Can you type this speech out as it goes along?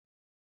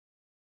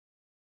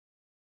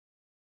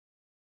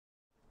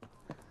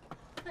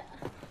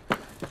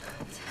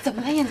怎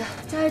么了，燕子？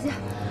佳儿姐，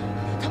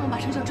他们马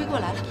上就要追过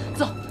来了，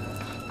走，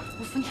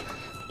我扶你。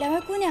两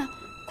位姑娘，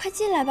快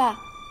进来吧。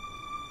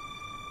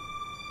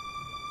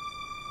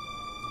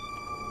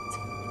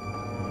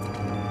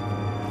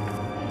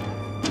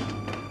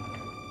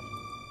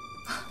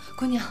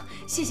姑娘，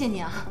谢谢你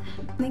啊。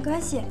没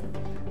关系。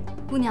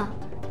姑娘，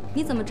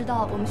你怎么知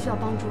道我们需要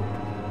帮助？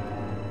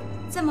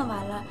这么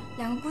晚了，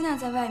两个姑娘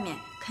在外面，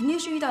肯定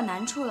是遇到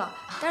难处了，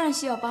当然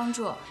需要帮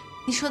助。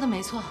你说的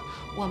没错，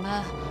我们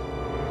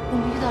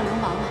遇到流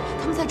氓了，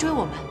他们在追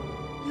我们。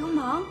流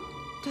氓？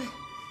对。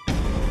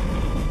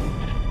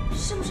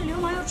是不是流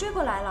氓要追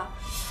过来了？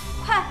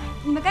快，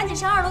你们赶紧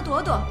上2楼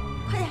躲躲，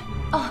快点！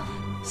哦，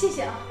谢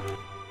谢啊。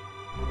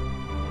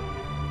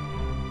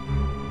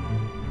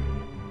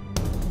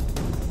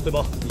对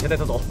宝，你先带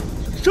他走。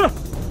是。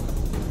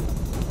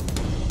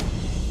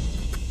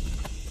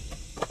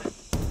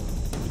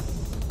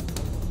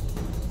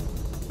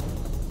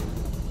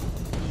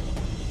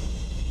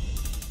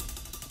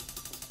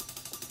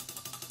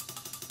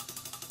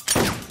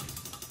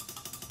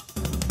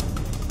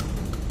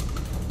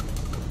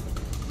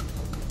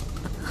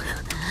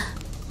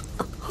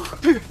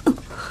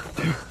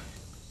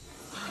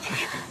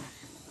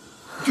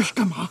这是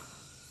干嘛？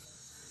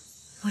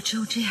我只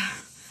有这样，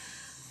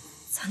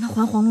才能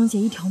还黄龙姐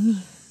一条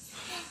命。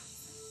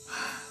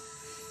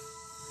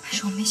但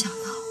是我没想到，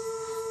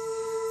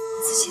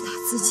自己打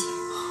自己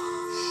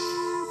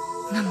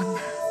那么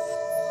难。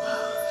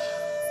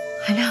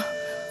海亮，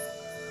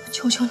我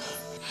求求你，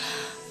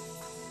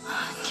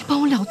你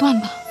帮我了断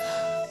吧。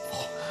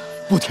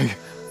不，天宇。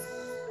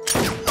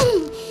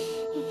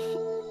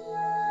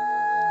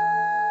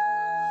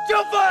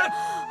江帆，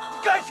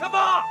干什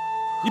么？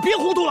你别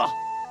糊涂了，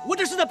我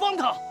这是在帮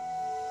他。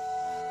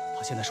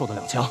他现在受的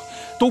2枪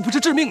都不是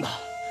致命的，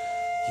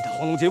一旦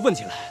黄龙杰问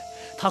起来，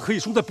他可以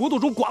输在搏斗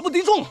中寡不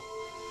敌众。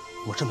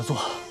我这么做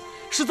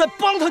是在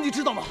帮他，你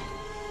知道吗？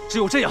只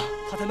有这样，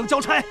他才能交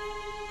差。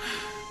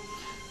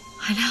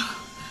海亮，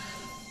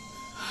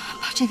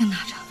把这个拿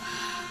着，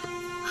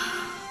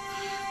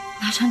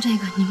拿上这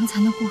个，你们才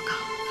能过岗。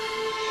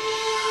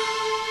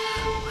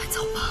快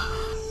走吧。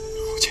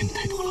我欠你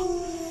太多了。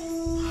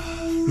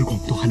如果我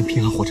们都还能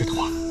平安活着的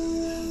话，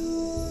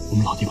我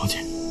们老地方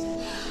见。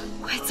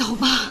快走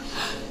吧。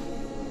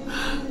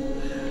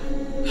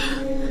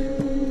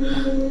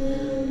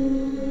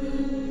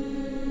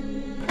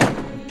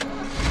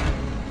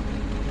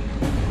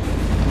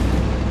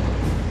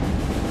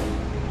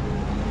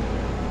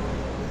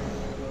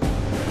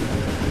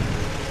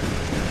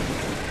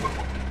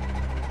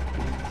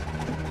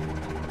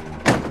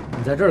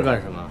你在这儿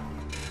干什么？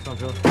上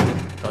车。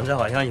刚才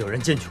好像有人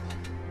进去过。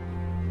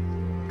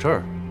这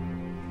儿？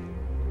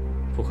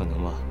不可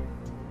能吧？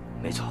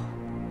没错，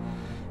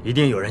一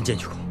定有人进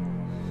去过。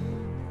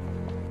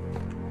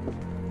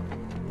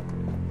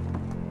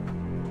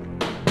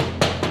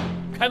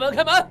开门，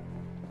开门！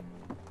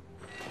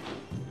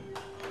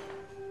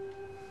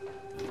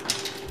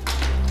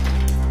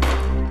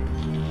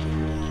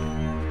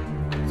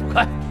走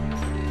开！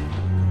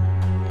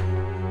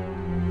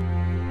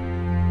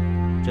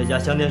这家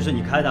香店是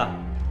你开的？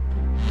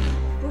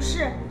不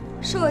是，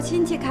是我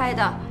亲戚开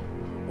的，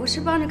我是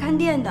帮着看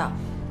店的。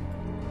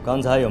刚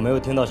才有没有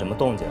听到什么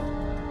动静？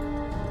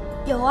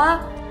有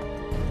啊。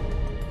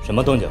什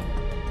么动静？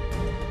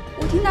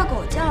我听到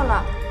狗叫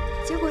了，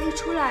结果一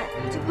出来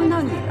就碰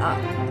到你了。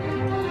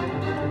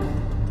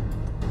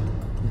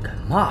你敢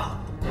骂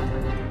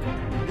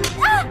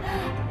我？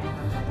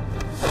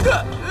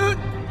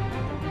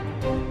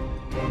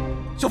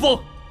小凤，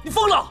你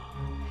疯了！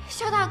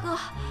肖大哥，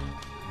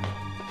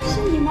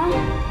是你吗？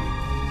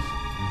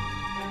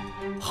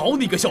好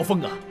你个萧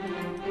峰啊！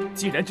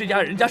既然这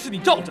家人家是你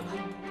罩着的，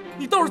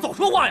你倒是早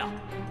说话呀！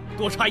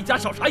多查一家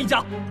少查一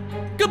家，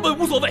根本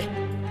无所谓。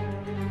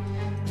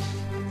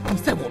你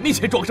在我面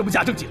前装什么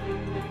假正经？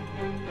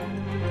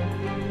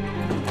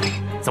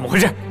怎么回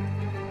事？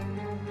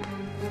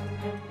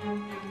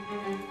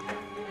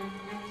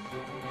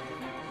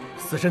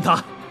死神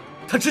他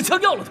持枪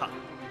要了他。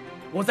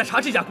我在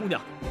查这家姑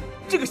娘，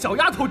这个小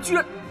丫头居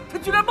然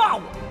骂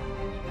我，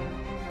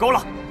够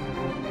了！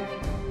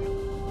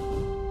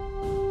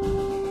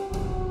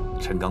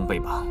陈刚被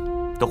绑，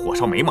都火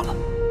烧眉毛了，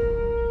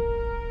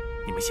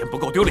你们嫌不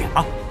够丢脸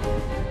吗？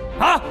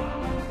啊！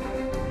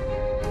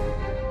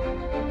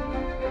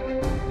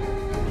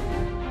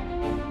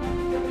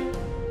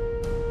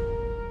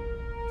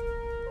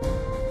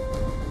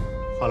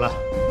好了，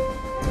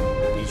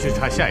你去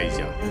查下一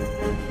家，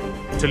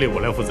这里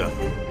我来负责。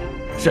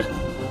是，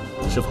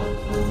师傅。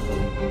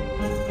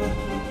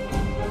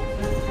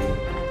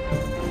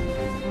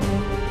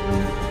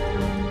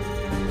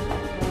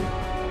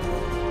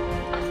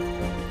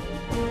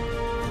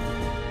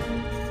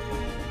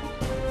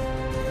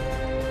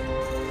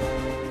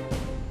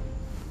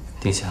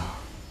丁香，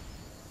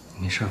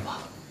你没事吧？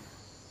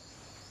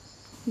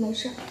没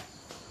事。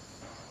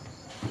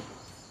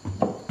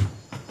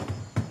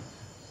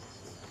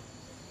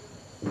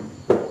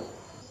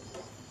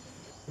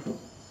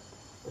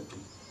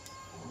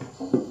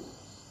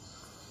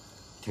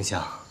丁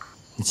香，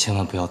你千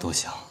万不要多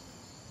想，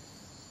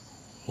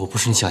我不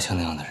是你想象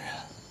那样的人。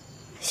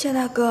肖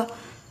大哥，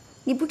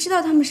你不知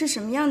道他们是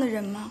什么样的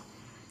人吗？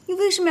你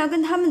为什么要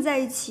跟他们在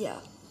一起啊？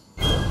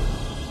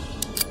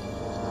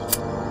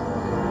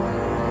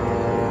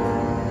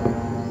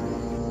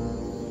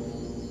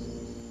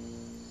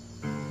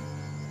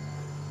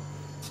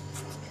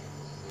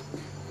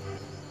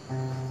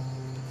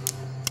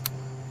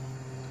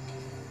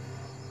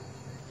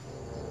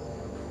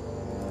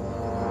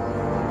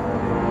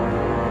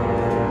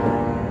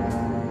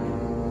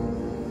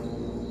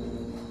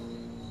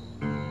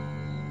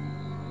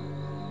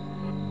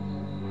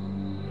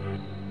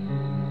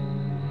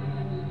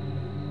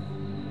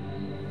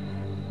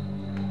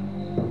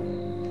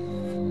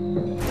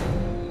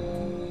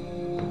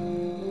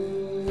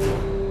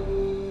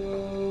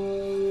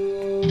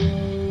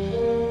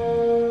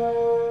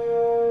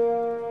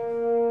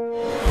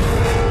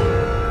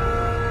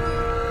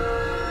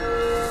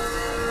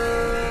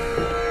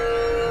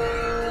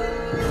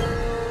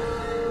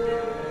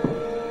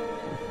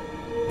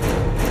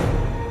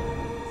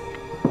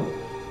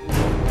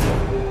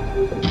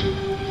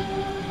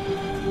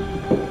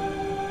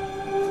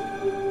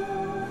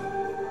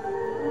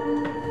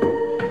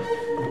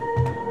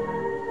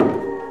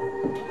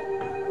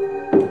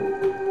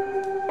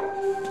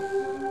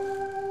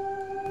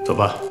走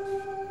吧。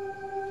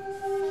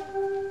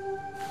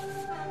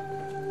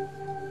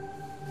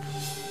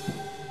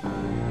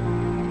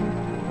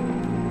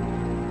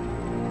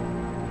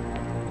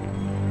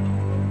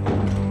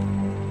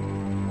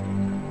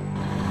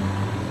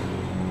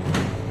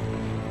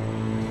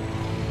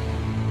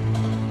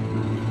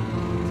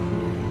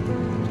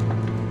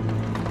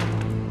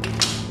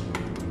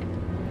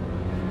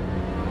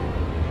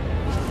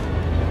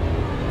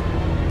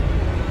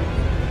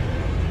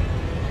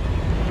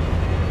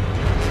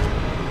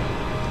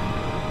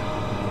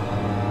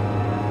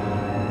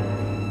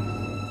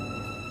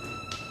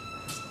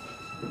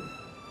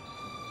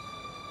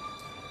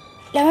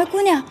两位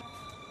姑娘，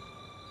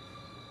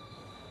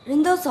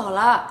人都走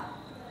了，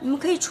你们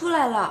可以出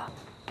来了。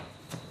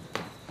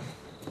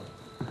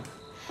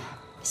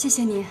谢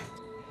谢你，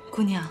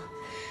姑娘，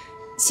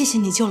谢谢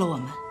你救了我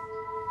们。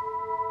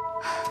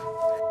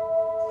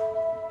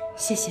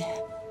谢谢。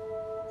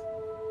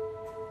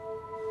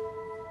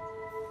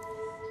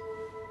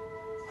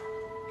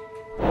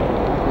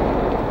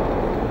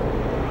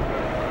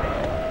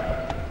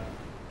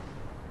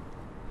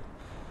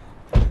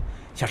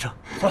下车，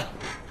快！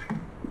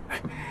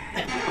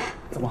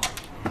走吧，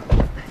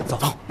走。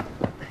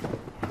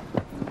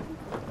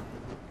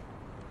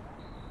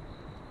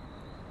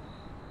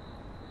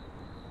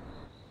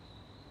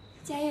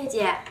佳悦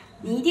姐，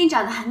你一定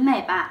长得很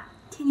美吧？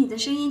听你的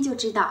声音就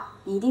知道，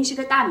你一定是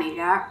个大美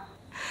人儿。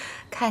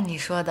看你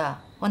说的，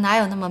我哪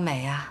有那么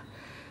美呀？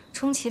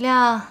充其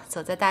量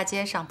走在大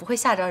街上不会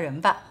吓着人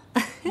吧？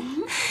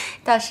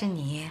倒是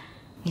你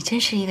真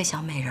是一个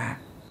小美人儿。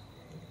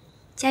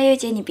佳悦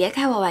姐，你别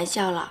开我玩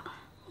笑了，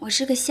我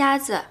是个瞎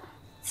子，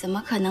怎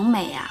么可能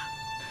美呀？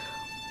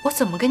我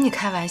怎么跟你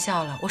开玩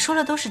笑了？我说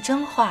的都是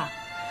真话。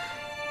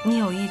你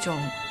有一种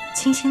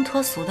清新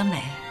脱俗的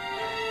美，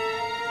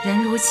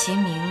人如其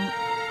名，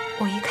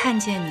我一看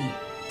见你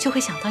就会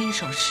想到一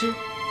首诗，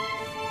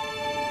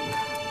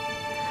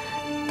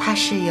它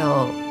是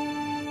有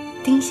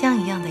丁香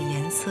一样的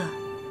颜色，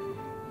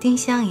丁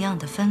香一样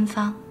的芬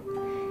芳，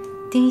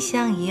丁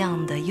香一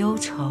样的忧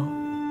愁，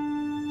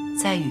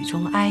在雨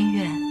中哀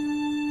怨，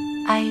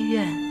哀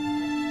怨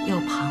又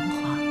彷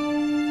徨。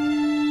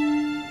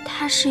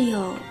它是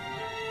有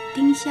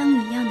丁香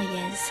一样的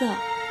颜色，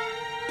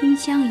丁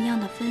香一样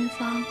的芬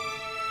芳，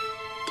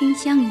丁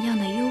香一样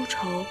的忧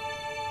愁，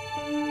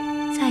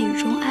在雨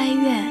中哀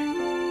怨，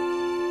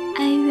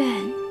哀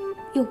怨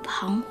又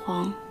彷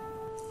徨。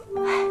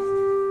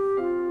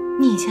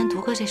你以前读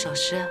过这首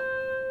诗？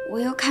我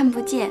又看不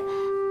见，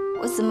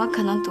我怎么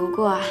可能读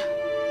过啊？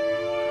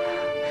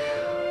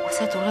我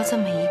才读了这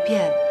么一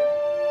遍，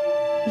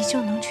你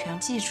就能全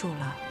记住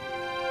了？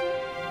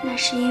那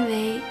是因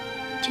为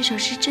这首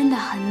诗真的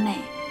很美，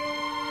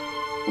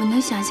我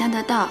能想象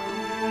得到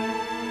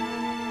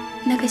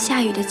那个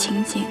下雨的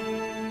情景，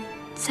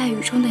在雨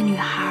中的女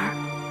孩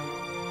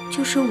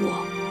就是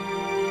我。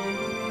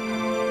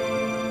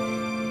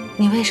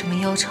你为什么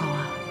忧愁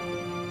啊？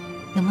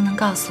能不能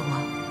告诉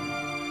我？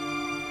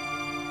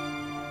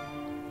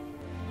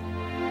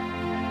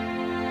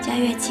佳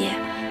悦姐，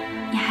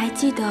你还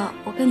记得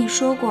我跟你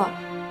说过，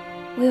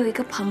我有一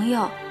个朋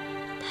友，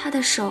他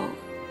的手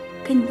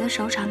跟你的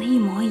手长得一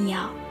模一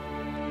样。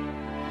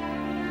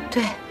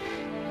对，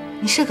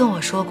你是跟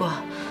我说过，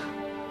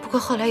不过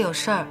后来有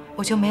事儿，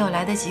我就没有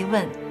来得及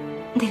问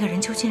那个人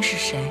究竟是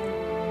谁。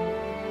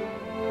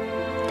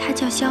他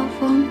叫萧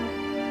峰，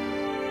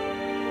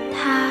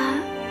他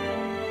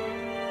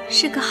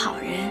是个好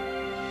人，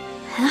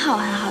很好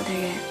很好的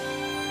人。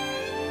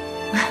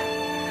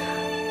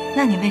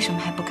那你为什么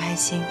还不开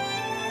心？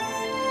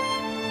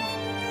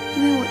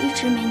因为我一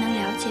直没能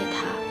了解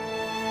他，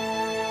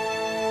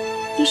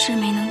一直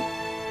没能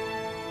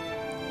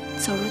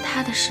走入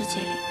他的世界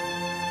里。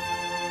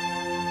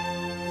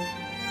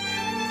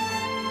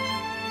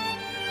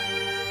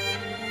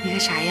一个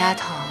傻丫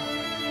头，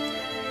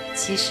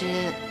其实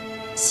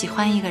喜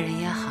欢一个人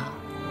也好，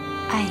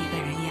爱一个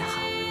人也好，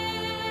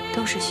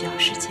都是需要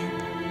时间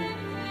的。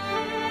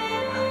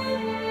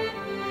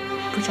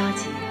不着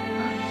急。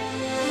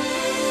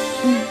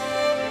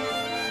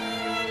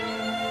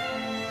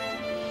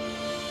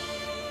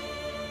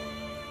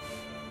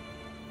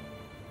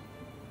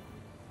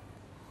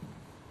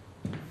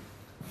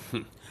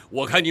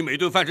我看你每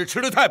顿饭是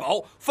吃得太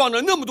饱，放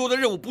了那么多的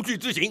任务不去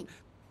执行，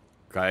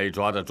该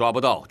抓的抓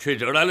不到，却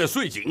惹来了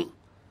税警。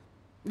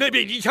那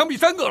边已经枪毙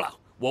3个了，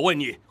我问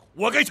你，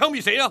我该枪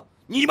毙谁呀？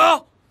你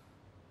吗？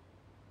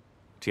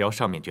只要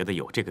上面觉得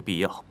有这个必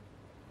要，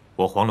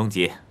我黄龙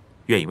杰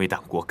愿意为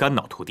党国肝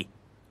脑涂地。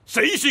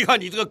谁稀罕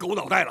你这个狗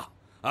脑袋了？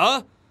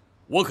啊，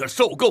我可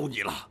受够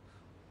你了。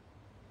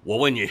我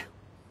问你，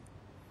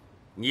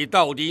你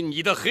到底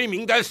你的黑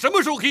名单什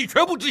么时候可以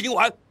全部执行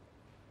完？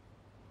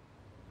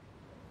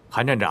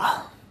韩站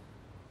长，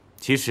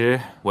其实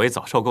我也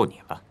早受够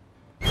你了。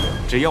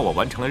只要我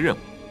完成了任务，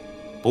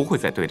不会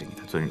再对着你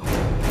的尊容，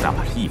哪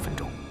怕是1分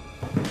钟。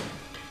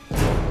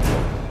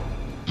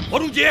黄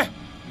龙杰，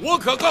我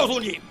可告诉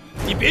你，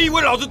你别以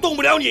为老子动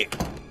不了你。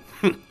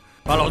哼，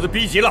把老子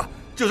逼急了，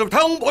就是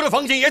汤洪博的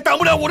防线也挡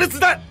不了我的子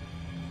弹。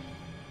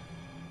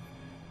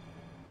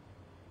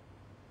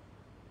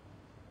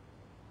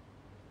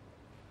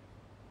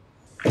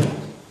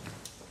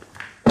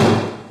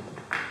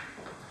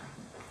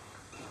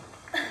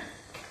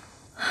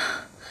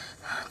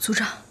组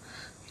长，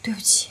对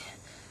不起，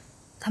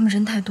他们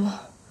人太多，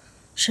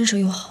身手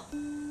又好。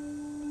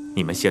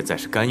你们现在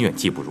是甘愿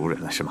技不如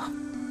人了，是吗？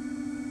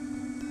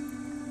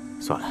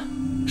算了，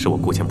是我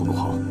顾前不够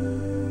好。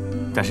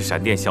但是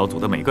闪电小组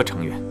的每个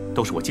成员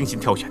都是我精心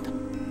挑选的，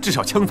至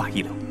少枪法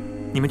一流。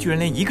你们居然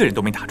连1个人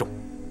都没打中。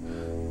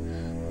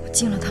我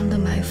进了他们的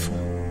埋伏，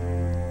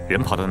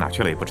人跑到哪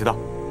去了也不知道。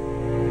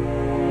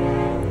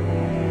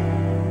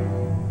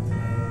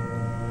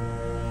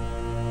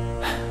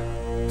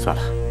算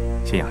了，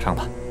先养伤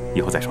吧，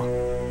以后再说。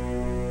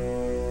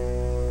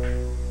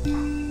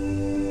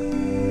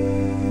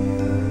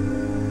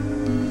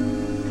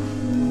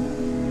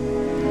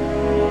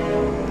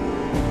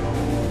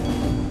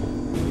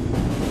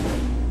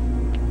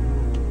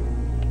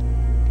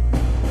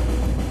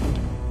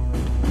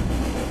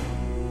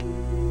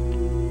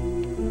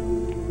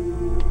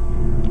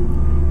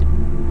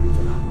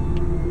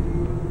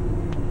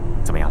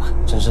怎么样了？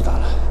真是打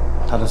了，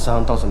他的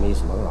伤倒是没有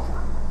什么恶化，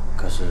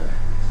可是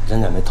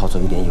仍然没掏出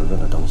一点有用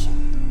的东西。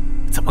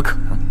怎么可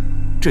能？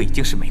这已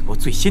经是美国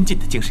最先进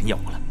的精神药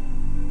物了。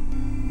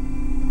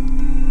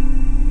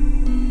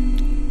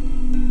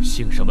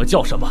姓什么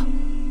叫什么？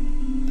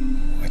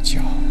我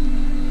叫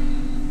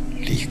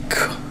李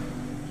克，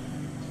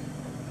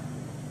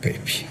北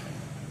平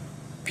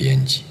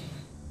编辑。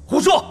胡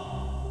说！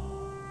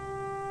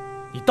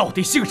你到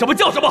底姓什么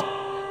叫什么？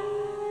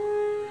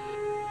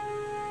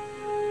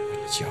我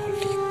叫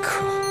李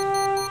克。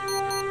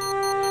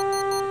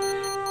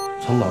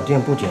从脑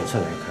电波检测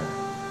来看，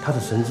他的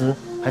神志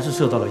还是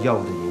受到了药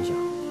物的影响。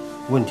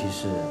问题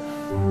是，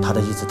他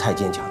的意志太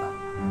坚强了，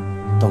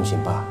动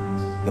刑吧，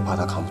又怕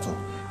他扛不住。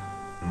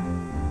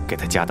给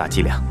他加大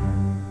剂量。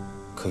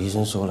可医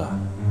生说了，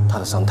他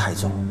的伤太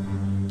重，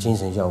精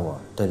神药物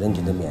对人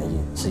体的免疫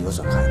是有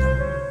损害的。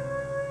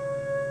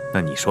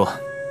那你说，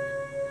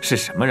是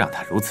什么让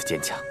他如此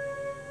坚强，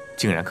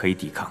竟然可以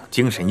抵抗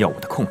精神药物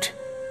的控制？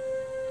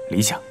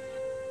理想，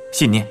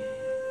信念。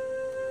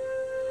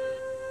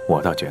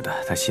我倒觉得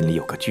他心里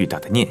有个巨大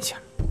的念想。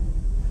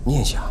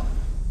念想？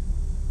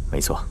没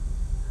错。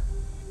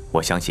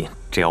我相信，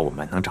只要我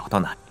们能找到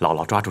那，牢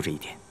牢抓住这一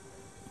点，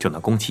就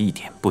能攻其一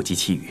点，不击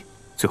其余，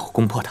最后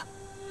攻破他。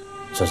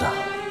首长，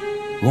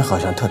你好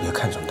像特别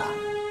看重他。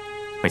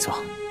没错。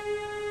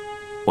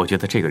我觉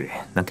得这个人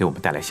能给我们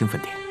带来兴奋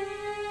点，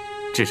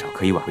至少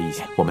可以挽回以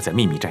前我们在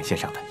秘密战线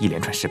上的一连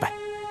串失败。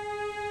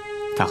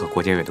他和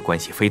国家院的关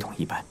系非同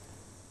一般，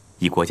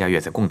以国家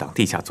院在共党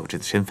地下组织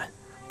的身份，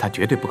他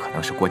绝对不可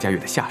能是国家院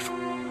的下属。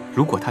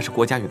如果他是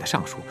国家院的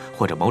上属，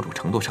或者某种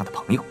程度上的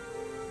朋友，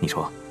你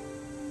说，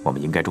我们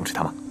应该重视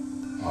他吗？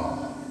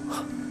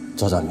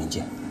周长明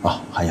鉴啊！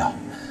还有，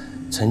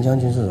陈将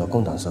军入了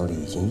共党手里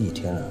已经1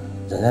天了，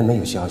仍然没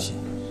有消息。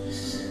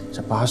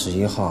这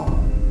81号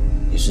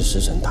也是石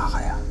沉大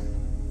海啊！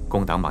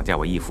共党绑架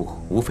我义父，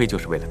无非就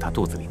是为了他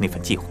肚子里那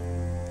份计划。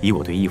以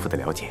我对义父的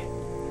了解，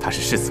他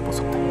是誓死不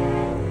从的。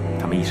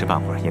他们一时半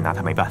会儿也拿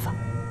他没办法。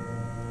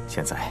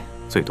现在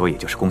最多也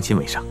就是攻心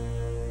为上，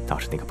倒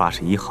是那个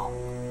81号，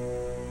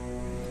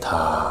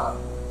他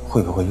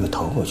会不会又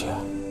投过去啊？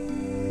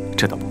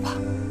这倒不怕，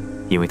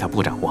因为他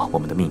不掌握我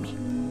们的秘密。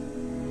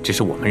只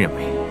是我们认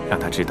为，让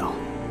他知道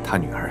他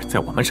女儿在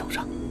我们手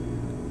上。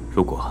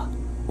如果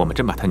我们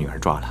真把他女儿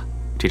抓了，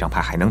这张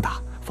牌还能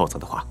打；否则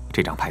的话，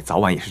这张牌早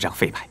晚也是张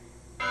废牌。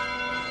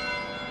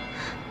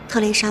特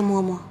蕾莎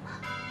嬷嬷，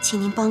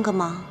请您帮个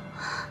忙，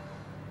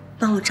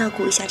帮我照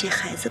顾一下这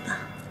孩子吧。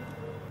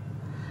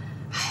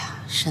哎呀，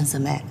婶子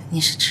妹，你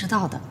是知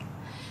道的，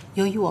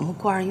由于我们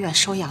孤儿院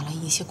收养了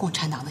一些共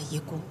产党的遗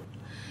孤，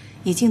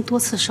已经多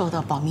次受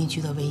到保密局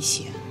的威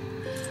胁。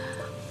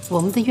我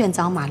们的院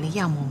长玛利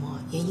亚嬷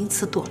嬷也因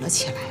此躲了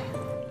起来。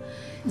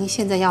你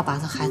现在要把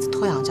这孩子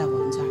托养在我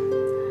们这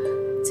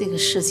儿，这个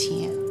事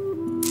情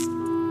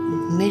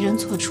没人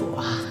做主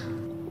啊。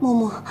嬷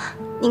嬷，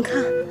您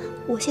看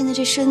我现在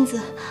这身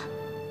子，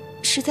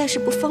实在是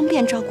不方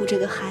便照顾这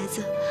个孩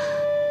子。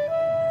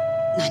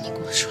那你跟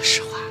我说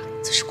实话，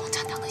这是共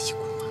产党的遗孤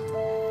吗？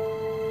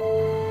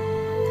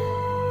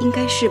应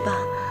该是吧。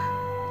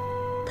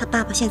他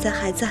爸爸现在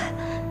还在，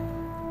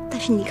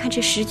但是你看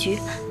这时局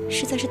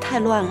实在是太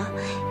乱了，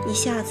一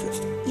下子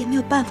也没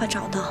有办法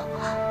找到。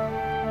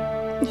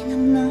你能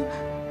不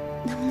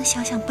能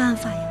想想办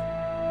法呀？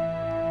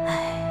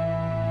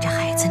哎，这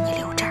孩子你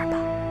留这儿吧，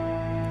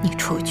你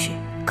出去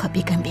可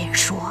别跟别人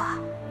说啊。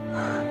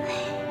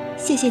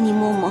谢谢你，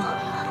嬷嬷。不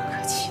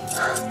客气。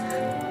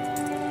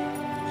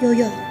悠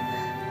悠，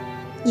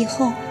以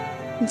后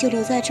你就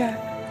留在这儿，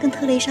跟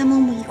特蕾莎嬷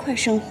嬷一块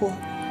生活。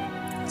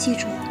记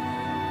住，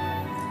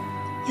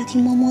要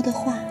听嬷嬷的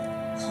话，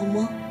好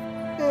吗？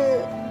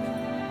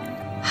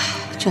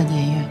这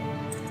年月，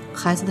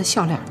孩子的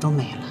笑脸都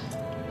没了。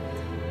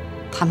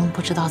他们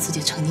不知道自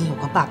己曾经有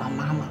过爸爸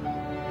妈妈，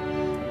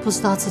不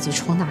知道自己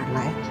从哪儿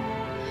来，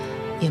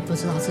也不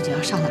知道自己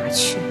要上哪儿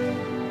去。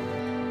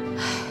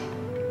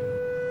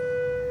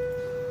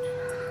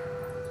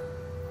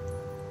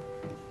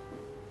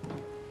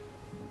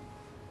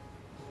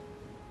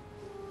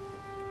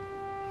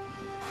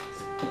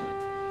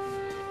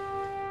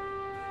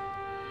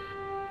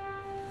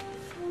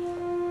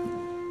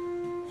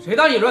谁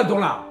让你乱动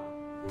了？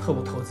特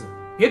务头子，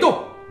别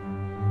动！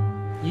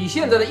你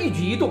现在的一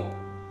举一动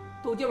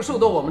都将受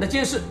到我们的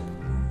监视。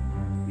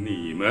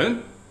你们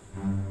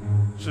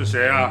是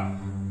谁啊？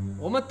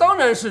我们当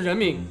然是人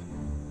民，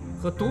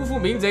和毒妇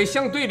民贼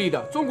相对立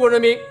的中国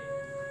人民。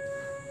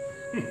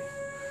哼，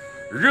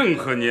任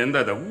何年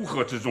代的乌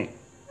合之众，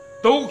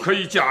都可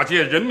以假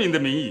借人民的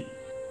名义。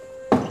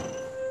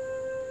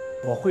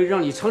我会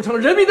让你尝尝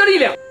人民的力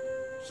量。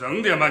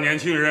省点吧，年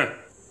轻人。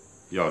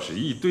要是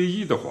1对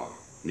1的话，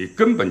你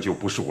根本就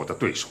不是我的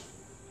对手。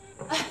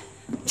哎，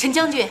陈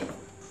将军。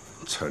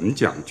陈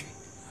将军，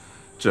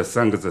这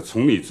3个字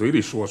从你嘴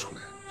里说出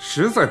来，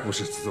实在不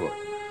是滋味。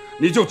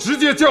你就直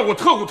接叫我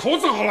特务头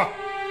子好了。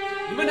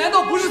你们难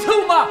道不是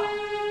特务吗？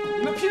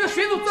你们披着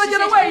水煮专家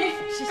的外衣，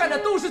干的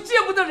都是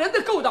见不得人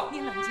的勾当。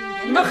你冷静一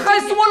点。你们害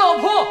死我老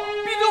婆，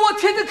逼着我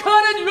天真可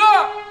爱的女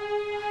儿。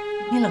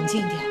你冷静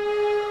一点。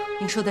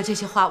您说的这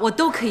些话我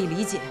都可以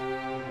理解，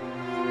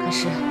可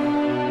是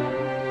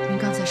您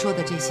刚才说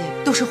的这些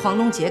都是黄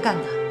龙杰干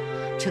的，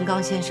陈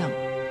刚先生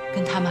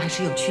跟他们还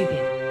是有区别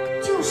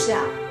的。就是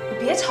啊，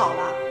你别吵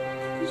了，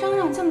你嚷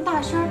嚷这么大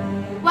声，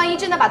万一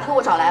真的把特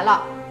务找来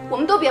了，我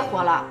们都别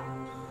活了。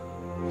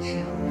是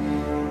啊，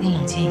您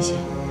冷静一些。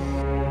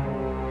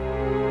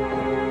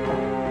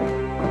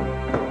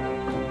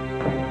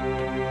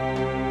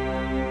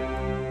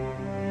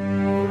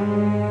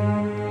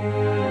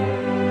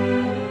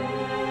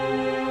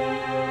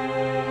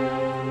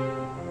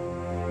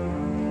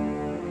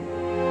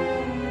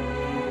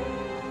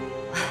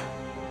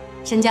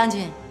沈将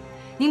军，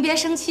您别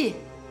生气，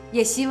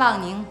也希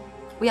望您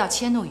不要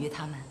迁怒于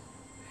他们。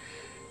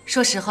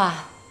说实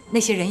话，那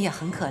些人也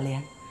很可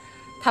怜，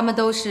他们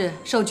都是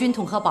受军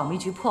统和保密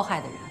局迫害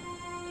的人。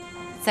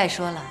再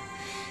说了，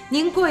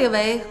您贵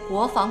为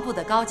国防部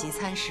的高级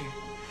参事，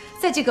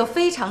在这个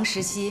非常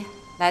时期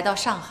来到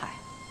上海，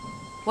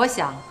我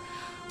想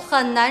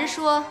很难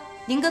说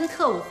您跟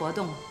特务活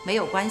动没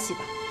有关系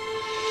吧？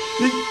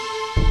你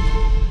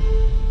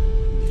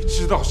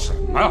知道什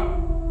么？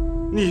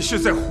你是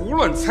在胡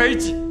乱猜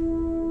忌。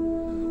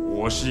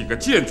我是一个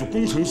建筑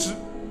工程师，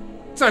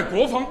在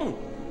国防部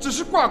只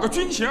是挂个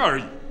军衔而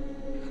已，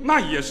那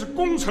也是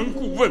工程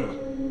顾问嘛。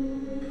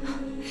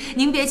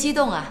您别激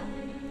动啊。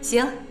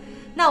行，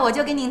那我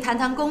就跟您谈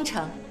谈工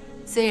程。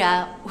虽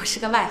然我是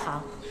个外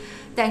行，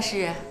但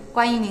是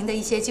关于您的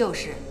一些旧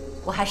事，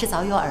我还是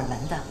早有耳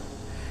闻的。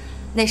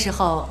那时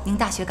候您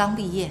大学刚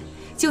毕业，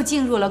就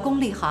进入了公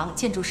立行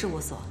建筑事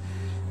务所，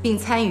并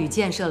参与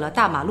建设了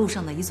大马路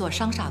上的一座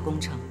商厦工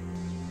程。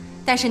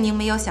但是您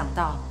没有想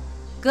到，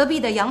隔壁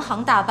的洋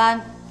行大班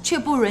却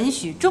不允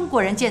许中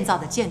国人建造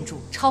的建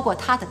筑超过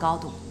它的高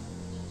度，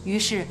于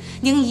是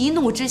您一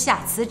怒之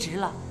下辞职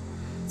了，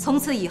从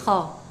此以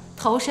后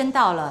投身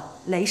到了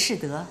雷士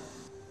德，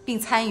并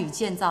参与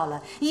建造了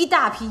一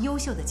大批优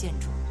秀的建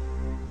筑。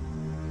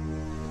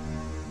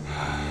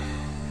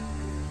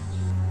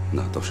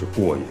那都是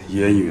过眼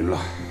烟云了。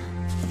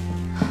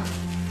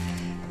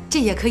这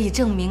也可以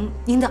证明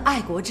您的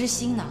爱国之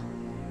心呢。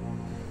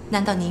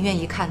难道您愿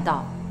意看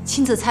到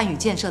亲自参与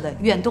建设的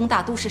远东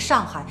大都市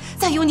上海，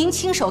再由您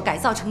亲手改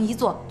造成一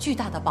座巨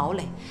大的堡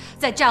垒，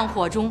在战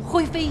火中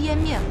灰飞烟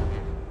灭吗？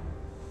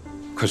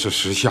可是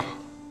时下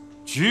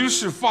局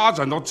势发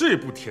展到这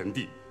步田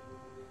地，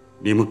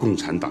你们共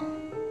产党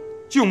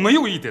就没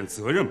有一点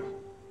责任吗？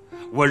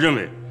我认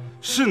为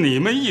是你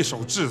们一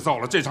手制造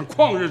了这场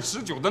旷日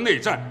持久的内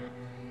战，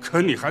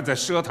可你还在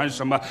奢谈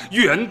什么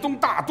远东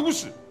大都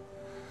市？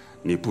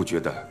你不觉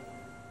得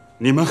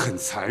你们很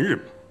残忍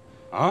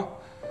吗？啊？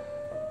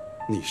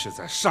你是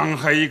在伤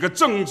害一个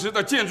正直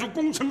的建筑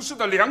工程师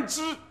的良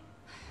知。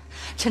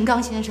陈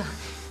刚先生，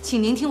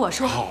请您听我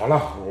说。好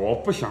了，我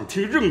不想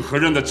听任何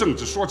人的政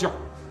治说教。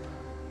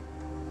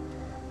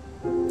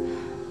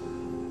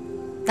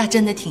那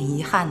真的挺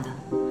遗憾的。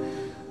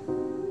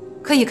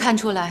可以看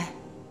出来，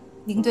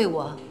您对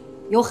我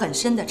有很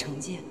深的成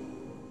见。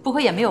不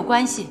过也没有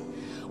关系，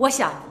我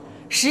想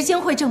时间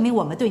会证明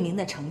我们对您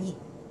的诚意。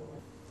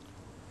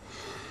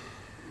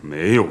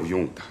没有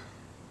用的，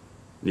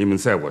你们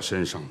在我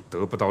身上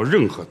得不到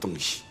任何东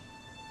西。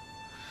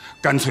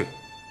干脆，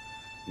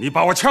你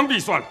把我枪毙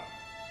算了。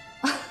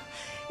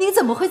您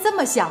怎么会这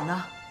么想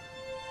呢？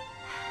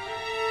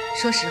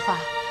说实话，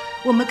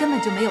我们根本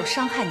就没有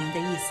伤害您的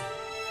意思。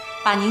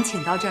把您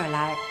请到这儿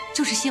来，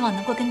就是希望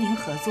能够跟您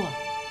合作，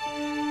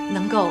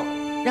能够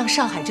让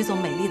上海这座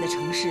美丽的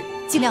城市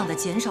尽量的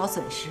减少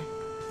损失。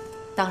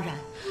当然，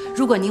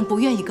如果您不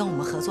愿意跟我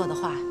们合作的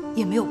话，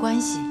也没有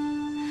关系。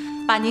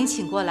把您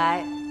请过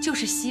来，就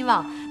是希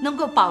望能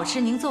够保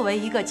持您作为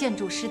一个建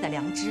筑师的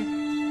良知。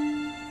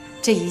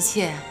这一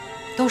切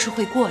都是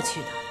会过去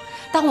的。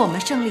当我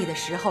们胜利的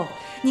时候，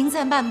您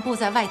在漫步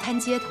在外滩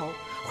街头，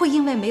会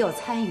因为没有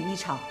参与一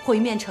场毁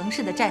灭城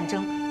市的战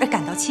争而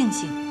感到庆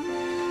幸。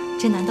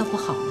这难道不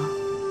好吗？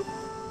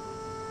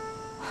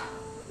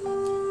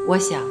我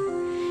想，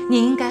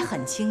你应该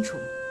很清楚，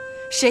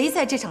谁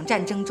在这场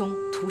战争中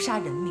屠杀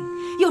人命，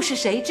又是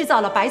谁制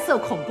造了白色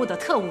恐怖的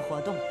特务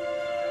活动。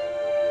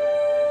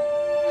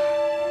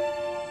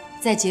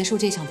在结束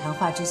这场谈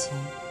话之前，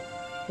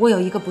我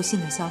有一个不幸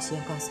的消息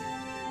要告诉你：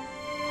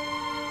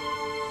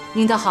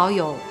您的好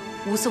友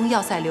吴淞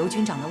要塞刘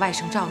军长的外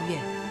甥赵月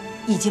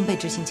已经被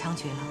执行枪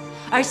决了，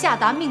而下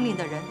达命令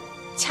的人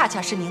恰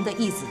恰是您的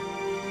义子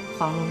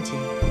黄龙杰。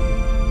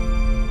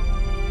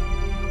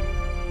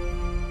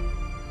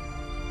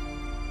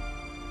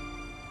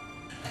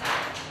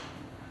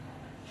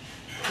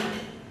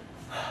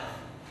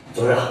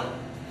总长，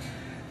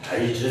他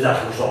一直在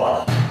胡说八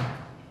道。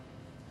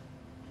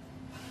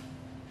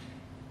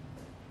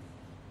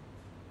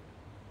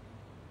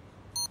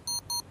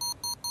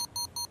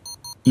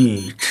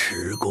尉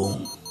迟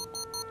恭、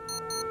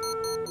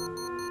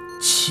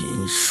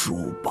秦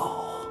叔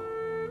宝、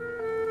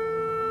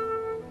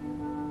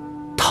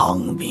唐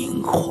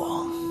明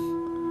皇、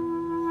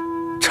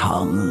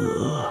嫦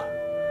娥、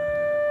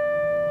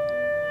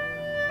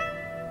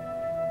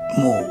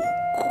穆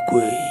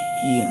桂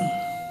英、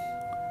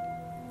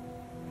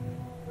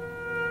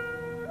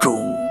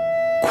钟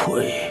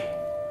馗。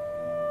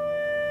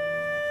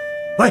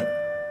喂，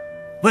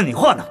问你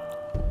话呢。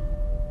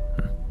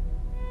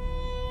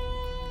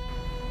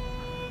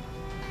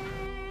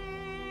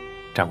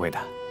掌柜的，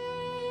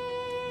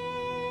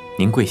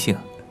您贵姓？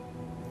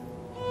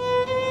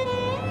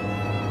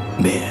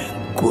免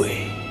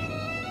贵，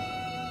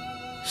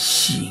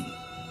姓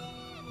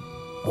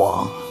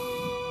王。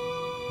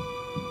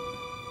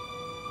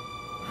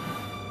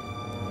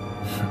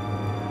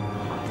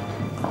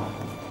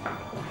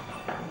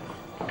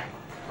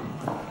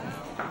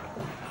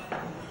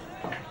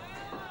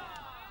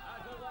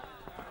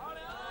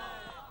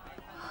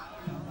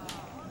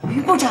于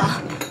部长，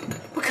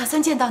不可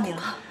算见到你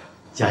了。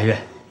佳悦，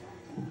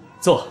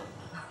坐。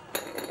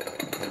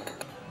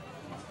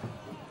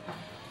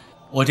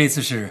我这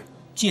次是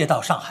借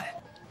到上海，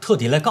特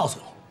地来告诉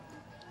你，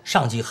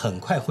上级很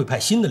快会派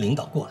新的领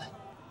导过来。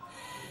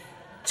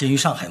鉴于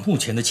上海目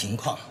前的情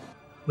况，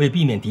为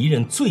避免敌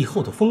人最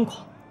后的疯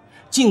狂，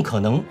尽可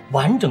能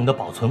完整地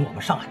保存我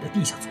们上海的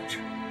地下组织，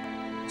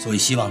所以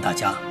希望大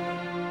家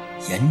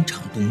延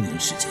长冬眠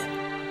时间。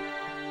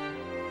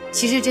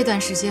其实这段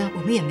时间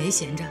我们也没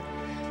闲着，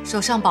手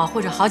上保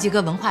护着好几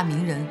个文化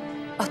名人。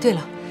哦，对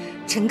了，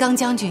陈刚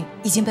将军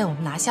已经被我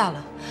们拿下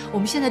了，我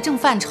们现在正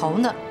犯愁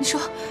呢。你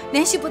说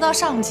联系不到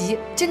上级，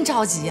真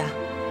着急呀。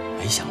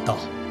没想到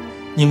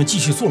你们继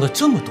续做了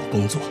这么多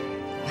工作。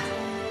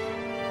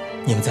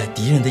你们在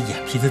敌人的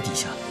眼皮子底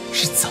下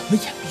是怎么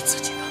掩蔽自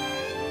己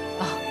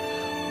的？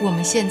我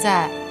们现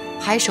在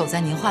还守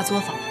在年画作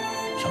坊。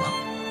什么？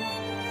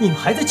你们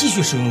还在继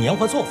续使用年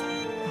画作坊？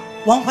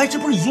王怀之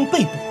不是已经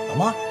被捕了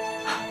吗？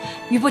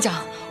于部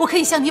长，我可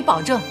以向你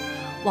保证，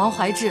王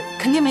怀志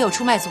肯定没有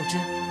出卖组织，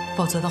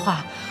否则的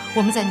话，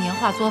我们在年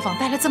画作坊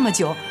待了这么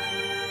久，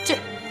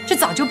这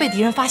早就被敌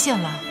人发现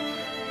了。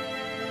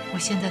我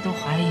现在都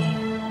怀疑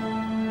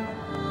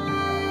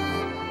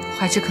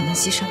怀志可能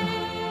牺牲了。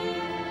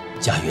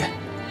佳悦，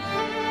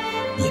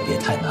你也别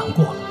太难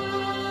过了。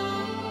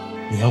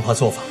年画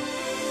作坊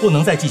不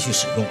能再继续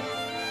使用了，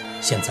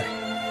现在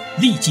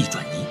立即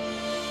转移，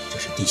这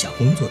是地下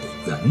工作的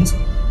原则。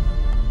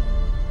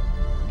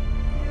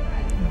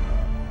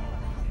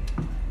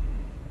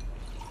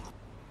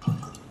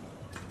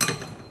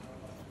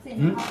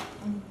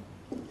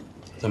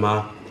怎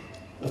么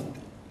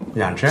不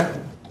想吃？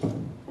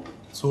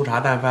粗茶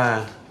淡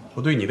饭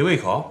不对你的胃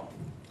口？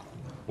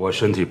我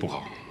身体不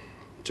好，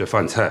这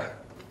饭菜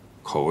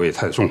口味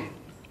太重，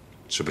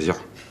吃不下。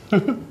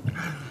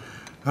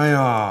哎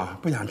呀，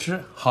不想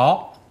吃，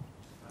好，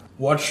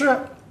我吃。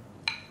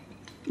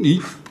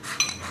你，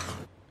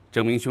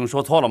郑明兄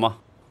说错了吗？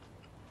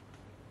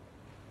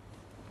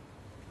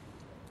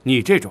你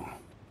这种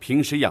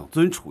平时养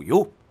尊处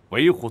优、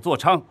为虎作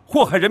伥、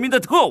祸害人民的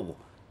特务，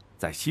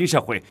在新社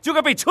会就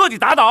该被彻底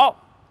打倒，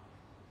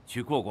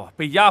去过过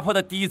被压迫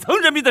的底层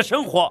人民的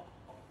生活。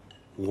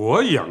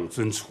我养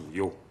尊处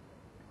优，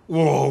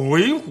我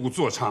为虎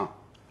作伥，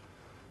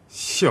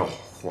笑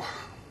话！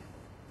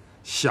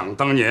想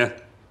当年，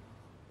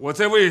我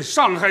在为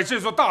上海这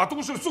座大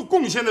都市做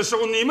贡献的时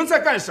候，你们在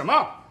干什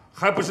么？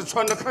还不是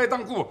穿着开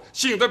裆裤，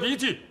擤着鼻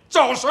涕，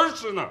找食儿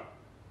吃呢？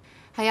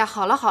哎呀，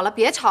好了好了，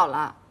别吵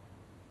了。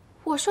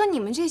我说你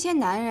们这些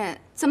男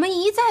人怎么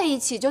一在一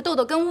起就斗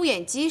得跟乌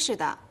眼鸡似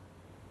的？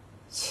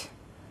切，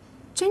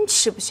真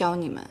吃不消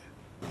你们。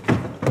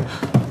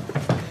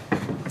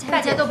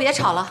大家都别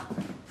吵了，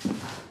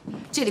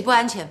这里不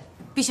安全，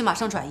必须马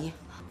上转移。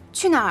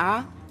去哪儿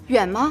啊？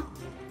远吗？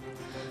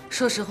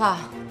说实话，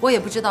我也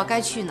不知道该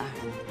去哪儿。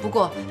不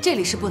过这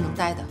里是不能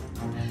待的。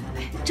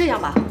这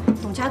样吧，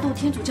董家渡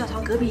天主教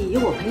堂隔壁有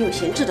我朋友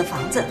闲置的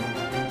房子，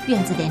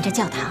院子连着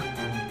教堂，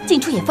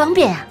进出也方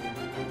便啊。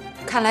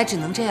看来只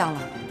能这样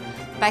了。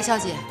白小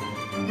姐、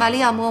玛利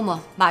亚嬷嬷、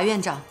马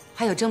院长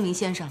还有征明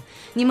先生，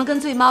你们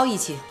跟醉猫一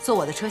起坐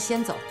我的车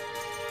先走，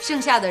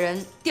剩下的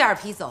人第二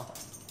批走。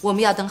我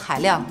们要等海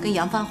亮跟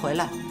杨帆回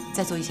来，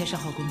再做一些善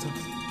后工作。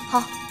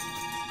好。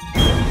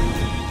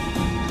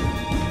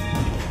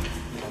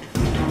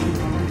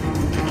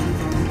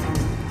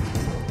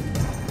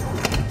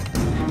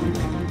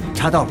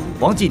查到了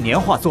王记年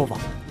画作坊。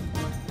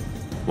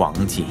王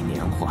记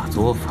年画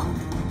作坊，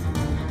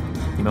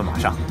你们马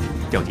上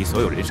调集所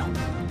有人手，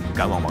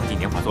赶往王记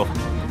年画作坊。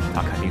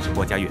他肯定是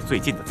郭家岳最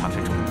近的藏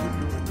身处。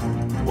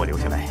我留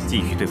下来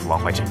继续对付王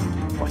怀志，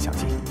我相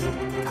信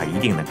他一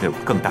定能给我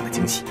更大的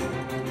惊喜。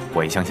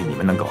我也相信你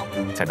们能够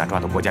在那抓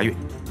到郭家岳。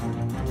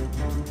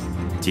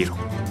记住，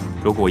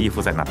如果我义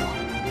父在那的话，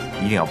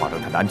一定要保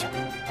证他的安全。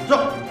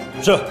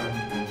是。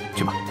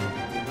去吧。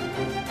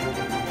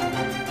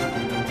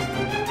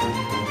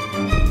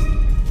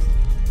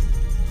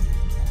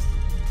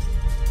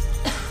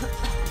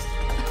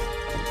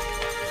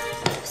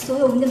所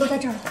有文件都在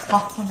这儿了。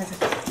好，放在这儿。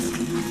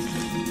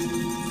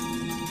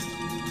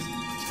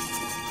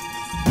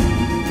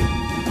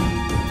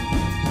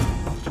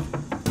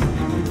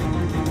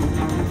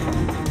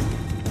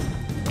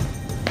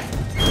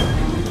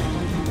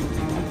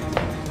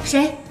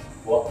谁？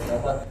我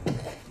杨帆。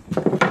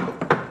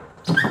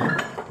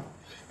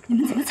你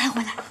们怎么才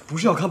回来？不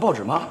是要看报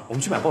纸吗？我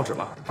们去买报纸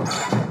吗？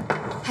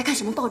还看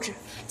什么报纸？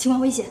情况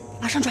危险，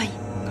马上转移。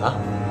啊？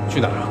去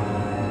哪儿啊？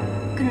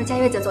跟着佳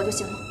悦姐走就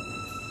行了。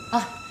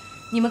啊，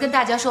你们跟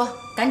大家说，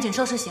赶紧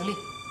收拾行李。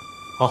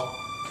好，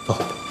走。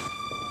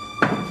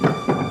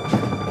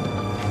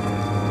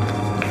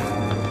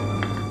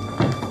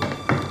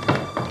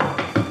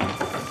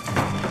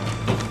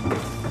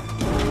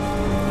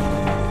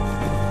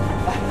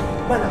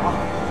慢点啊！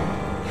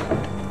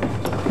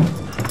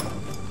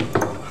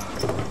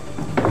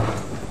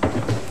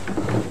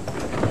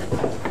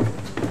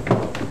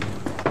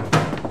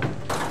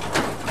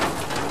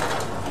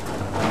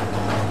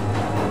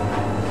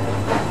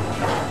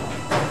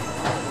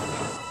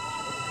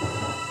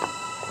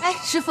哎，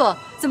师傅，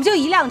怎么就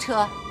一辆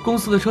车？公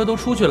司的车都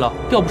出去了，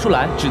调不出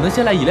来，只能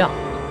先来一辆。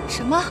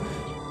什么？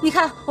你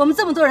看我们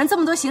这么多人，这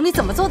么多行李，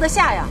怎么坐得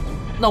下呀？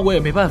那我也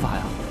没办法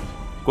呀。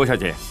郭小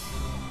姐，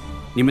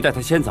你们带他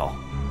先走，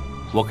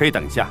我可以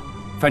等一下。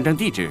反正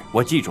地址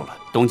我记住了，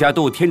董家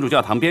渡天主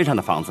教堂边上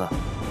的房子。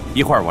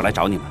一会儿我来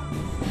找你们。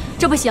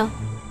这不行，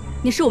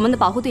你是我们的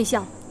保护对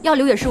象，要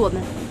留也是我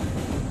们。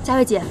佳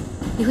悦姐，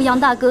你和杨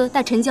大哥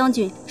带陈将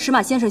军、石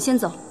马先生先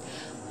走，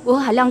我和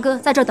海亮哥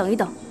在这儿等一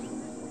等。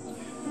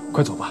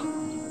快走吧，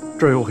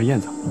这儿有我和燕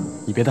子，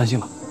你别担心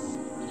了。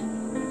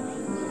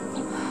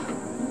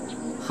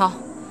好，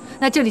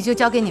那这里就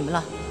交给你们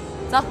了。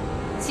走，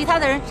其他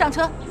的人上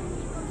车。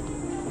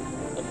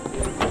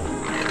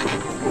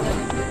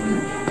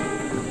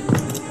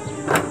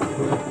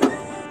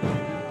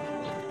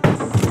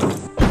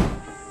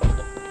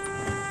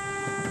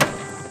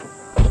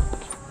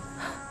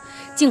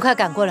尽快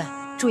赶过来，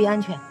注意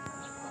安全。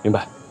明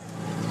白。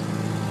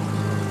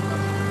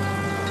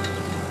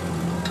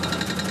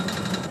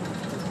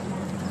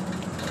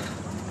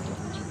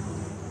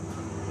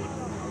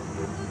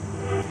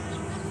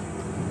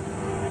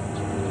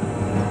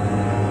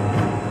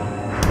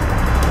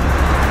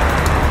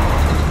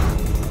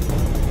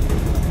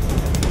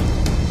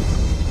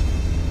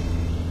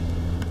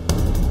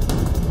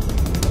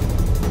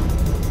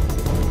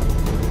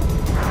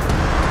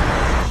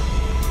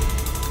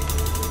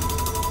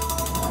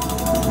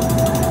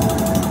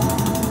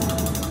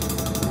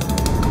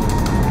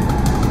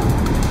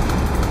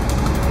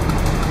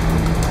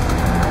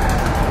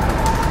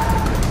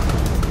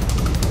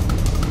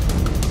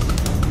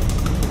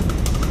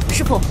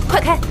快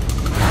开！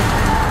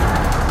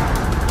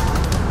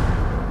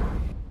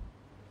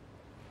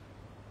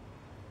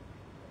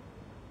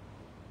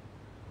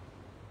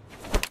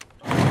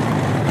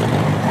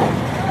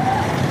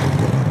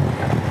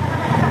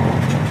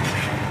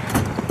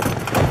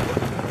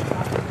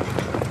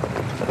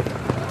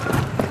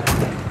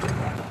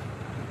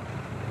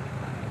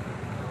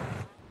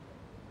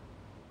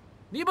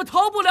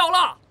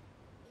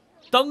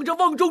等着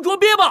瓮中捉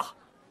鳖吧！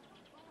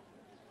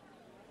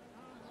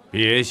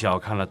别小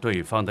看了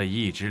对方的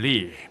意志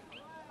力，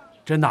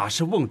这哪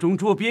是瓮中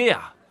捉鳖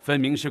呀，分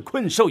明是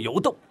困兽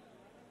犹斗。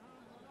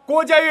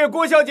郭佳悦、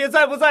郭小姐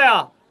在不在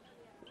啊？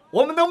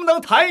我们能不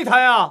能谈一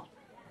谈啊？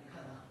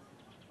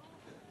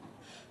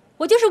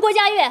我就是郭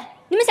佳悦，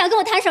你们想跟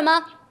我谈什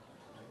么？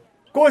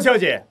郭小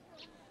姐，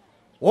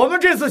我们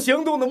这次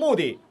行动的目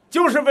的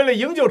就是为了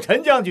营救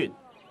陈将军。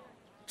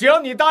只要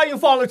你答应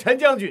放了陈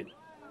将军，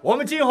我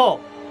们今后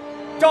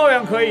照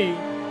样可以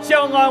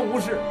相安无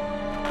事。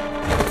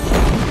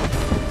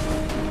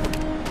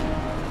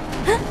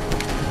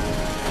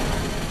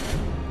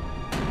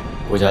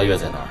郭佳悦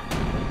在哪儿？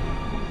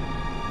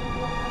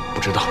不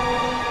知道。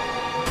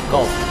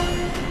告诉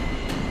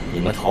你，你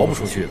们逃不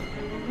出去的。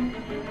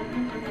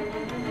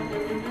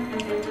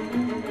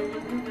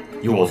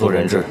由我做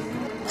人质，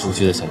出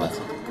去再想办法。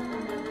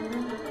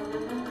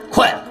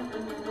快！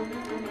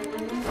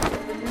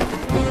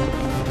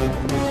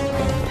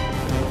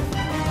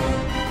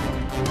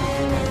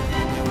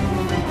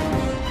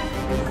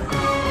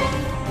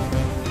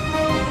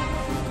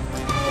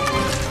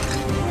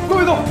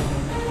动一动，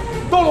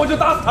动了我就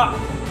打死他！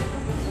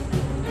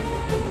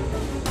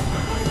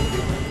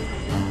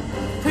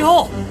退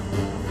后！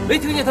没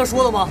听见他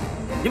说的吗？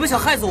你们想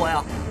害死我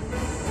呀？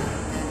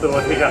自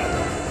我退下。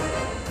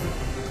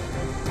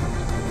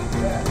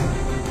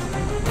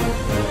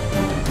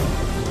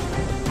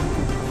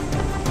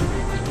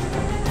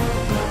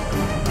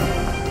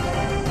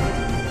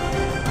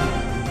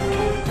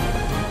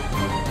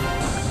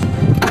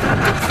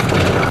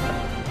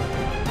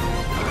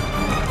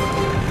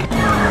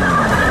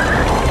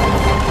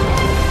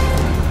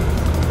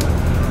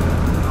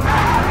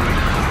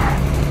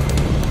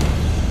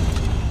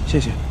谢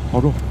谢，保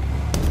重。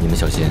你们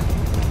小心。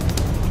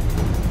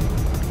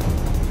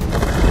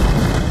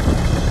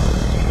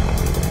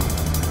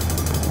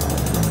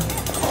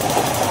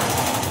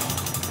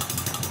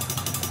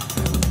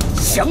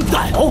想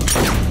跑？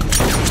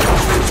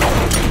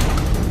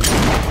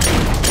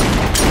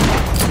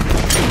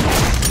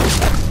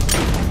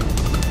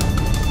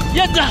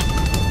燕子！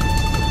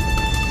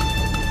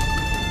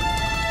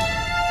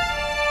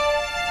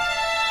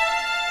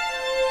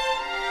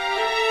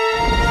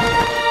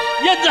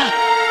燕子！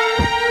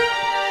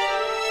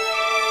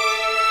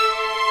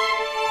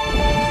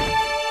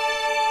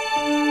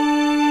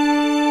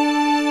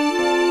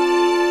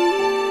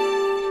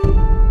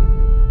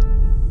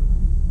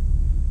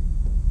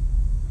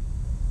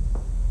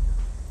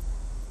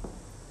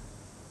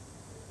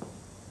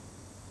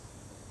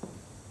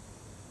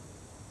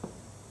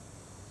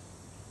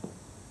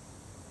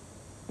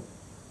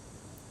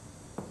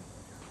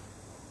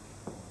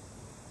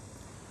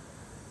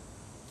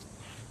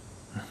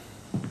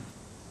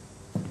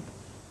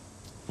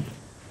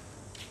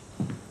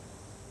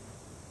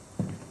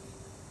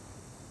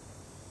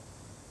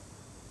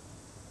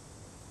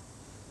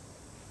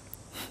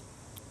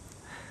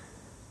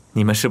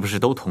你们是不是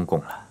都通共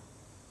了？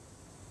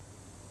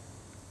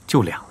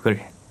就2个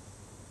人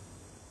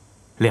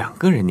，2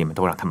个人你们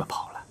都让他们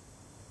跑了，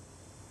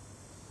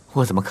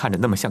我怎么看着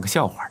那么像个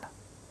笑话呢？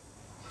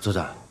组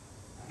长，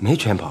没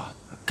全跑，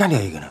干掉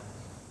一个呢。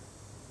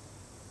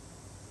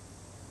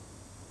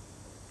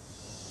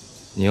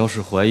你要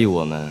是怀疑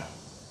我们，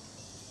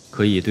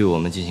可以对我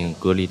们进行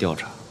隔离调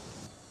查。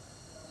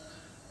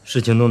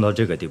事情弄到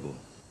这个地步，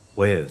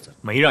我也有责任。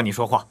没让你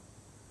说话。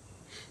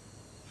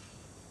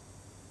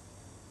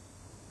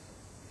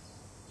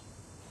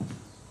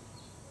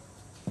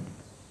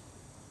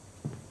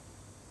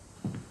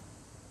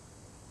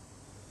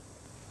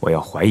我要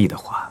怀疑的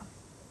话，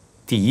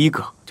第一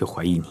个就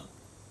怀疑你。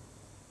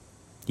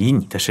以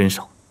你的身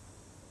手，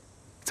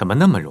怎么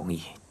那么容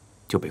易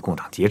就被共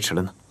党劫持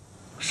了呢？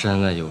山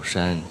外有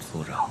山，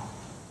组长。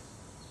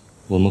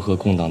我们和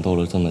共党斗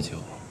了这么久，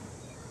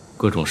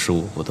各种失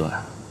误不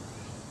断，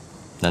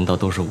难道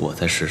都是我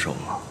在失手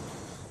吗？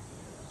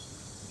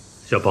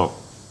小鹏，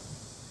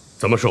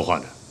怎么说话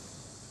呢？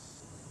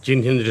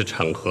今天的这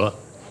场合，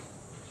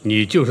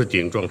你就是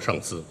顶撞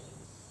上司，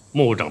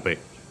莫无长辈。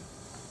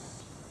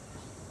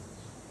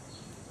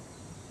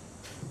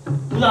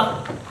组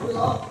长，组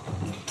长，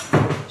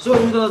是我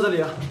遇到这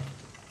里啊。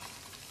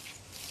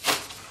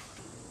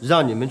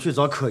让你们去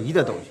找可疑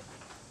的东西，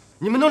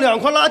你们弄2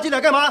筐垃圾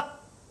来干嘛？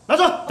拿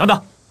走！等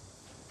等。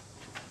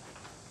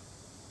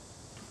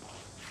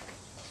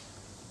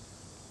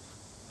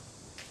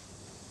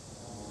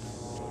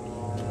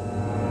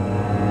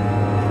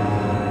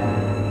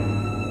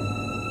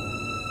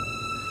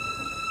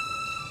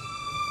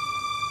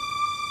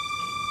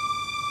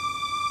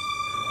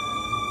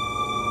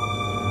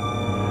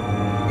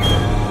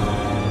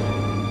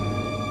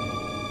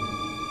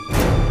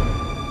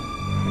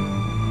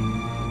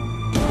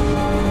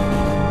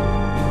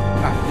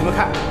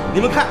你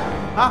们看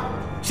啊，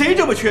谁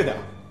这么缺德？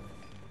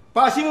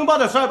把新闻报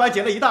的12版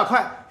剪了一大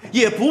块，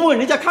也不问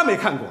人家看没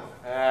看过。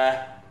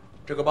哎，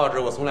这个报纸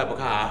我从来不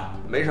看啊，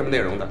没什么内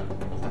容的。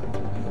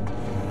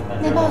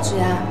那报纸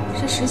啊，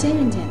是石先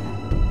生剪的。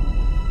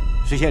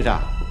石先生，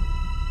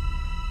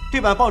这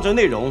版报纸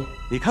内容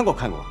你看过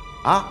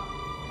啊？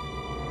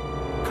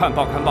看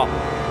报，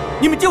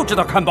你们就知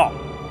道看报。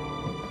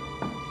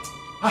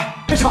哎，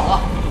别吵了！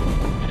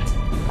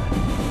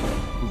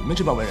你们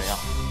这帮文人啊，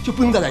就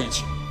不用待在一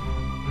起，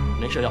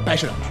没事要掰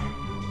扯两句。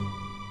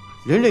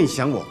人人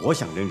想我，我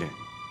想人人，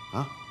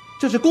啊，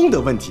这是公德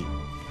问题。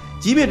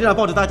即便这张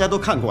报纸大家都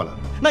看过了，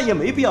那也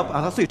没必要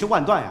把它碎尸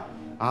万段呀！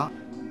啊，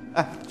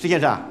哎，石先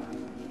生，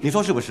你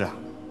说是不是啊？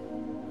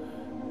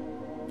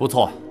不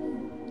错，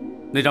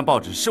那张报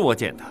纸是我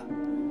剪的，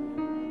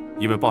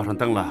因为报上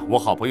登了我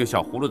好朋友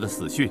小葫芦的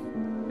死讯。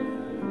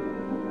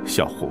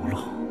小葫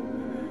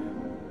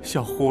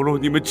芦，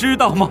你们知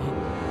道吗？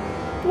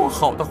多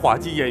好的滑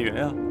稽演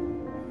员啊，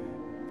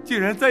竟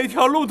然在一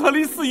条路特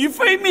里死于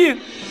非命。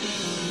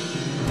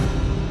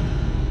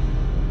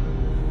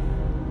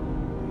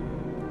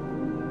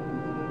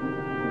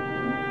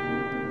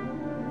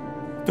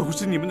都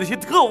是你们那些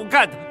特务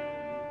干的，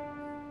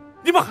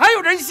你们还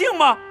有人性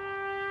吗？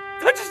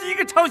他只是一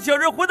个唱小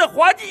人活的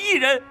滑稽艺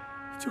人，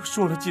就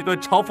说了几段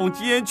嘲讽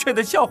吉言劝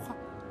的笑话，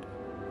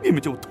你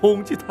们就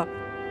通缉他，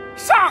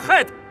杀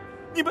害他，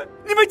你们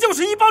就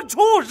是一帮畜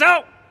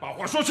生！把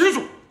话说清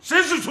楚，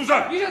谁是畜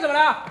生？你想怎么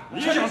了？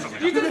你想怎么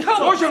样？你这是看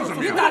我想怎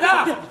么样？你打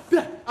的！别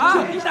啊！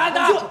你打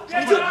的！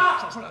别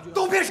少说两句，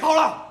都别吵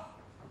了。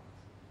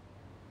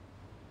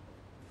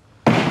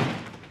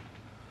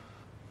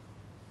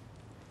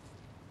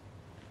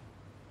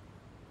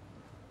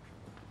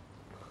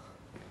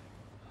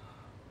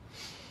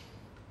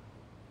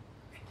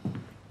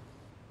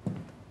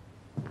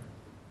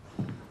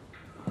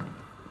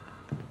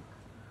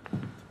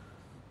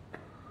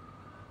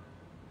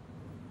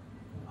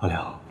阿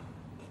良，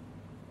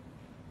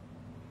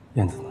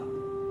燕子呢？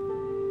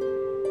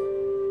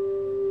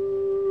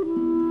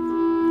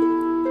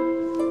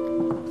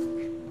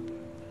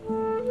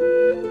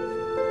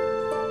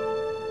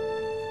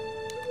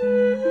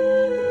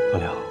阿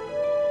良，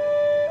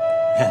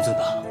燕子呢？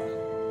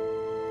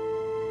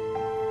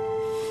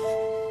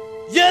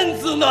燕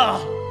子呢？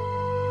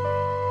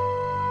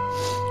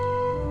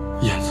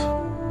燕子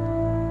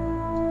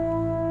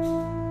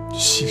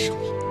牺牲了。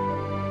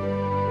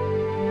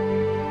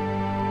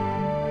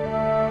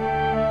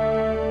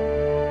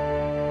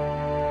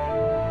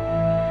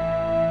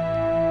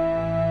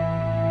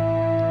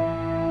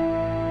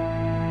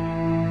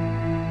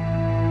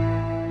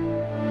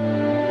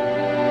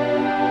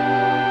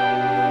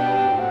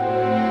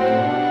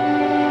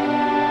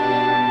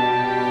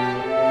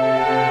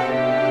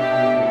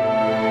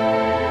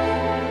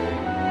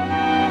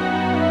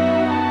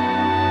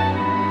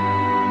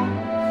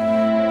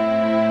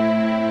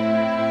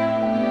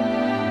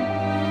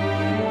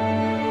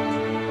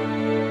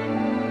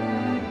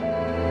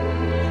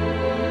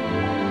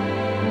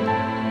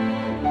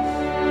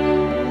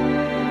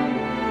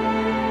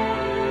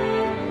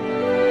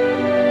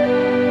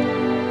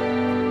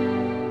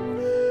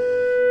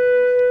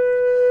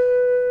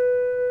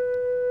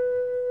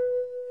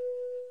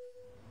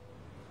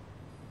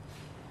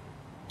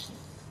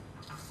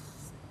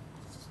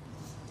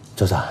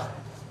组长，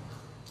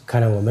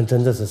看来我们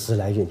真的是时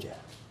来运转。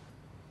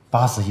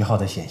81号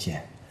的显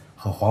现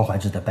和黄怀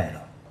之的败露，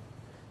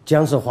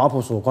将是划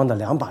破曙光的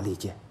2把利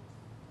剑。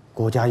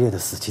国家乐的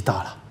死期到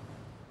了。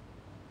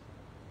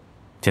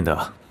建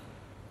德，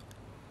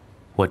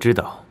我知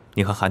道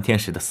你和韩天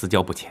石的私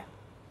交不浅，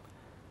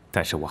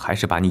但是我还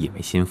是把你引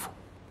为心腹。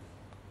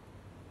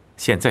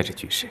现在这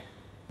局势，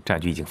战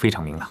局已经非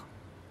常明朗。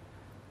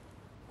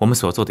我们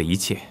所做的一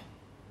切，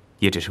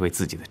也只是为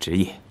自己的职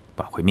业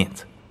挽回面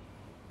子。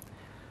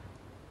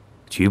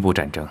局部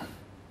战争，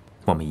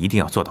我们一定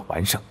要做到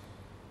完胜。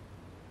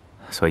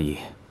所以，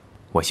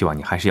我希望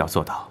你还是要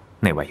做到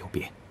内外有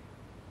别。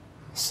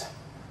是，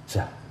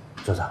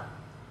组长，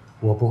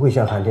我不会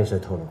向韩天石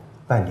透露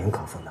半点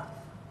口风的。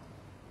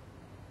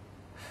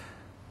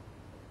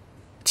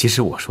其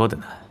实我说的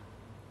呢，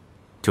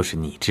就是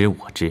你知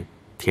我知，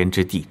天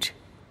知地知，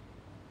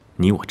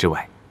你我之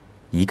外，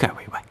一概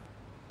为外。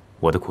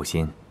我的苦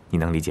心，你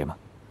能理解吗？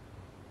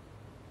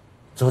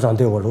组长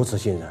对我如此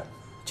信任，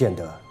建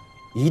德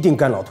一定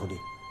干劳图力。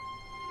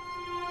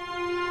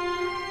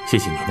谢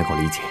谢你能够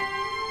理解。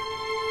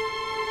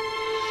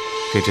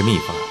这只蜜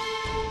蜂，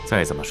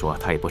再怎么说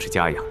它也不是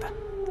家养的，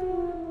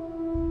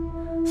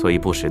所以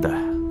不时的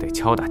得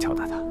敲打敲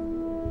打它。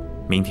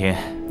明天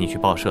你去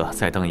报社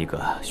再登一个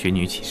寻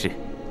女启事，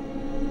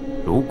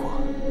如果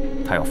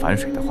她要反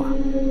水的话，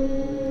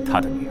她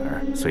的女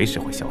儿随时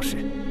会消失。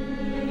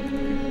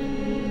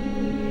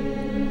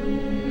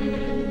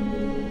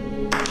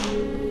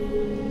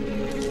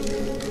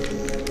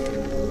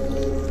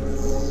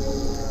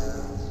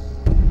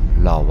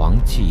老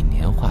王记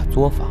年画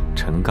作坊，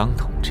陈刚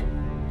同志，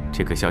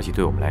这个消息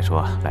对我们来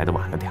说来得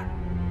晚了点儿，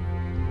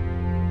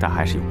但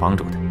还是有帮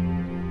助的，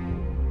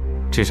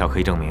至少可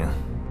以证明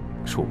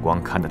曙光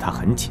看得他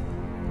很紧。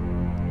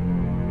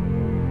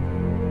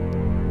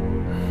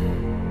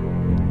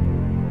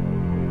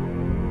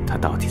他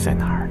到底在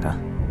哪儿呢？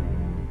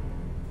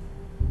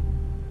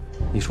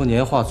你说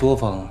年画作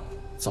坊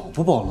早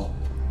不暴露，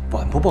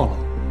晚不暴露，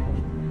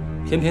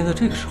偏偏在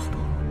这个时候暴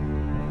露，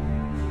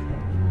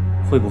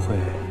会不会？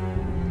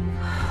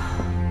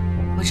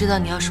我知道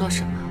你要说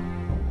什么。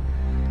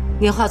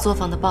棉花作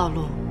坊的暴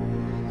露，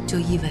就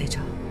意味着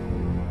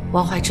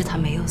王怀之他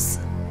没有死，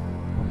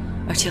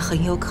而且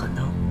很有可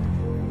能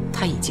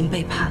他已经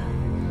被判了。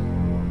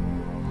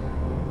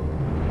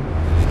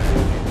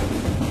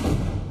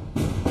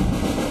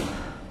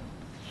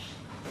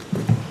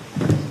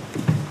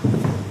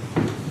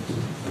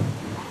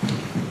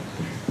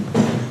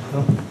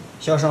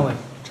肖上尉，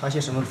查些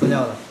什么资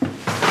料的？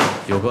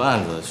有个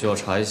案子需要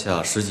查一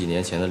下10几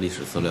年前的历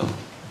史资料。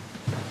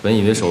本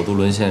以为首都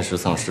沦陷时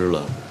丧失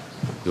了，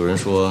有人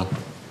说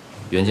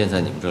原件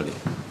在你们这里。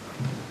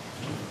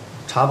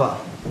查吧，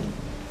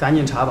赶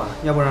紧查吧，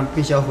要不然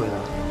被销毁了。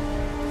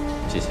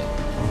谢谢。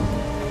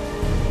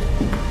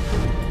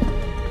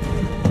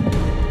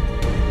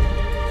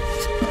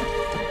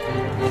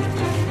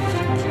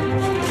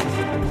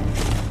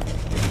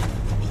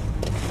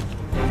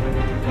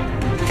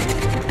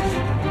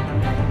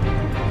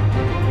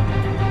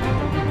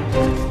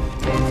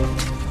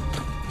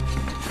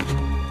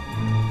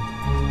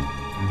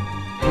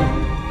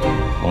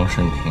黄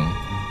慎平，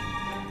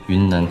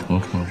云南腾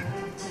冲人，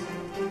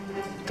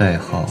代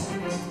号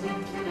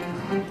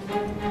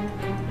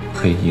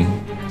黑鹰。